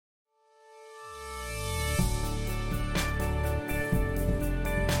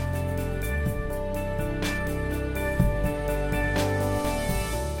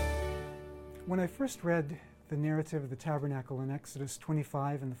When I first read the narrative of the tabernacle in Exodus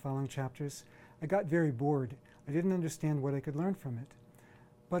 25 and the following chapters, I got very bored. I didn't understand what I could learn from it.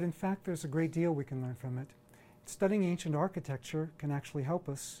 But in fact, there's a great deal we can learn from it. Studying ancient architecture can actually help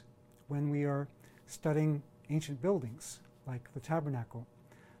us when we are studying ancient buildings, like the tabernacle.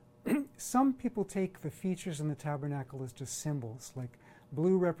 Some people take the features in the tabernacle as just symbols, like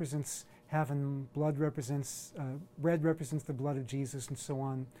blue represents heaven, red represents the blood of Jesus, and so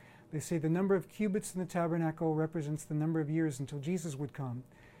on. They say the number of cubits in the tabernacle represents the number of years until Jesus would come,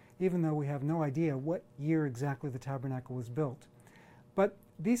 even though we have no idea what year exactly the tabernacle was built. But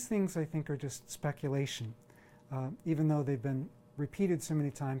these things, I think, are just speculation, even though they've been repeated so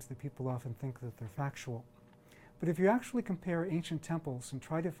many times that people often think that they're factual. But if you actually compare ancient temples and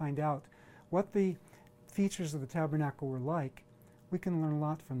try to find out what the features of the tabernacle were like, we can learn a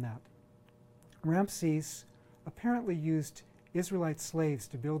lot from that. Ramses apparently used Israelite slaves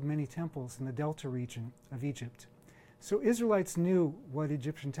to build many temples in the delta region of Egypt. So Israelites knew what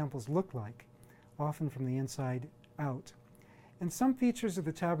Egyptian temples looked like, often from the inside out. And some features of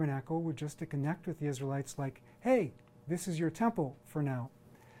the tabernacle were just to connect with the Israelites, like, hey, this is your temple for now.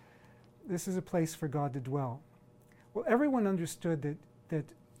 This is a place for God to dwell. Well, everyone understood that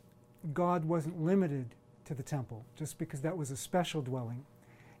God wasn't limited to the temple, just because that was a special dwelling.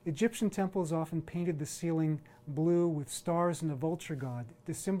 Egyptian temples often painted the ceiling blue with stars and a vulture god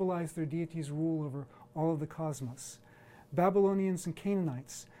to symbolize their deity's rule over all of the cosmos. Babylonians and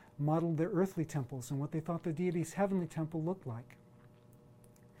Canaanites modeled their earthly temples and what they thought the deity's heavenly temple looked like.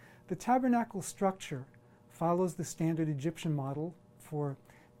 The tabernacle structure follows the standard Egyptian model for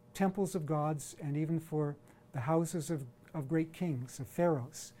temples of gods and even for the houses of great kings, of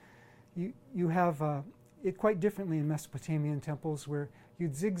pharaohs. You have it quite differently in Mesopotamian temples, where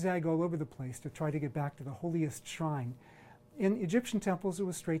you'd zigzag all over the place to try to get back to the holiest shrine. In Egyptian temples, it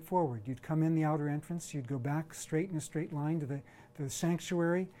was straightforward. You'd come in the outer entrance, you'd go back straight in a straight line to the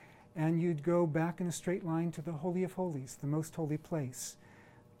sanctuary, and you'd go back in a straight line to the Holy of Holies, the most holy place.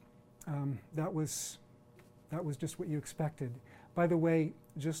 That was just what you expected. By the way,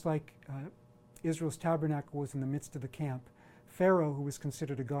 just like Israel's tabernacle was in the midst of the camp, Pharaoh, who was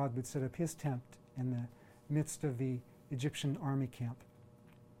considered a god, would set up his tent in the midst of the Egyptian army camp.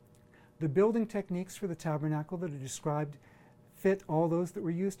 The building techniques for the tabernacle that are described fit all those that were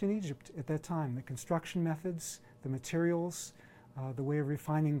used in Egypt at that time. The construction methods, the materials, the way of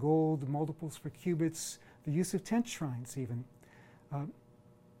refining gold, multiples for cubits, the use of tent shrines even.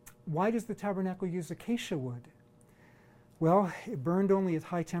 Why does the tabernacle use acacia wood? Well, it burned only at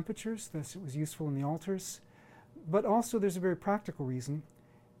high temperatures, thus it was useful in the altars. But also there's a very practical reason.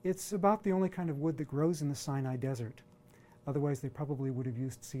 It's about the only kind of wood that grows in the Sinai desert. Otherwise, they probably would have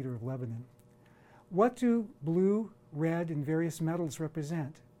used cedar of Lebanon. What do blue, red, and various metals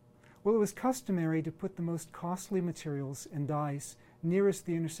represent? Well, it was customary to put the most costly materials and dyes nearest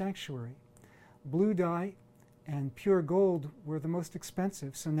the inner sanctuary. Blue dye and pure gold were the most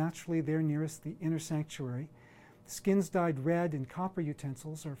expensive, so naturally they're nearest the inner sanctuary. Skins dyed red and copper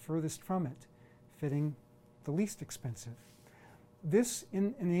utensils are furthest from it, fitting the least expensive. This,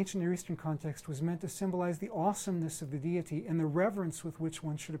 in an ancient Near Eastern context, was meant to symbolize the awesomeness of the deity and the reverence with which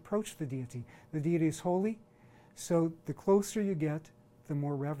one should approach the deity. The deity is holy, so the closer you get, the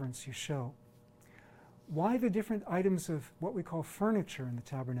more reverence you show. Why the different items of what we call furniture in the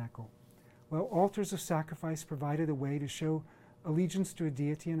tabernacle? Well, altars of sacrifice provided a way to show allegiance to a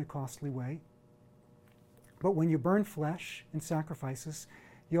deity in a costly way. But when you burn flesh in sacrifices,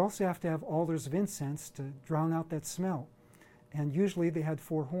 you also have to have altars of incense to drown out that smell. And usually they had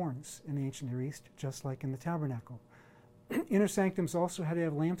 4 horns in the ancient Near East, just like in the tabernacle. Inner sanctums also had to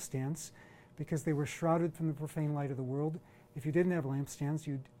have lampstands because they were shrouded from the profane light of the world. If you didn't have lampstands,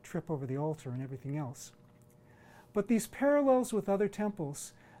 you'd trip over the altar and everything else. But these parallels with other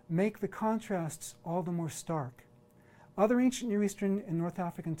temples make the contrasts all the more stark. Other ancient Near Eastern and North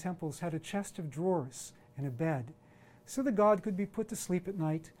African temples had a chest of drawers and a bed, so the god could be put to sleep at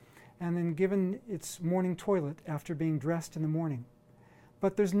night and then given its morning toilet after being dressed in the morning.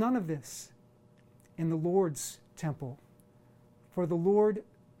 But there's none of this in the Lord's temple. For the Lord,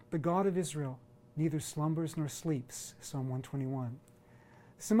 the God of Israel, neither slumbers nor sleeps, Psalm 121.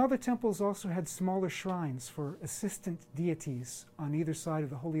 Some other temples also had smaller shrines for assistant deities on either side of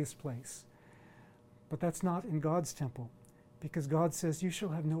the holiest place. But that's not in God's temple, because God says, "You shall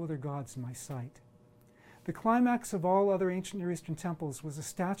have no other gods in my sight." The climax of all other ancient Near Eastern temples was a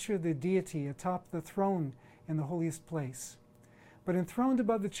statue of the deity atop the throne in the holiest place. But enthroned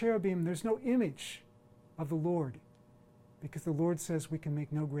above the cherubim, there's no image of the Lord, because the Lord says we can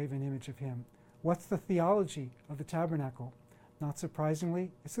make no graven image of him. What's the theology of the tabernacle? Not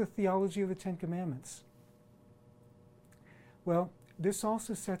surprisingly, it's the theology of the Ten Commandments. Well, this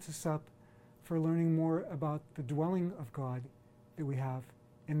also sets us up for learning more about the dwelling of God that we have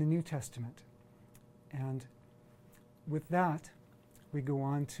in the New Testament. And with that, we go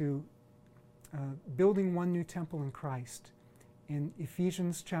on to building one new temple in Christ in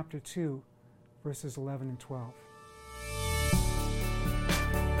Ephesians chapter 2, verses 11 and 12.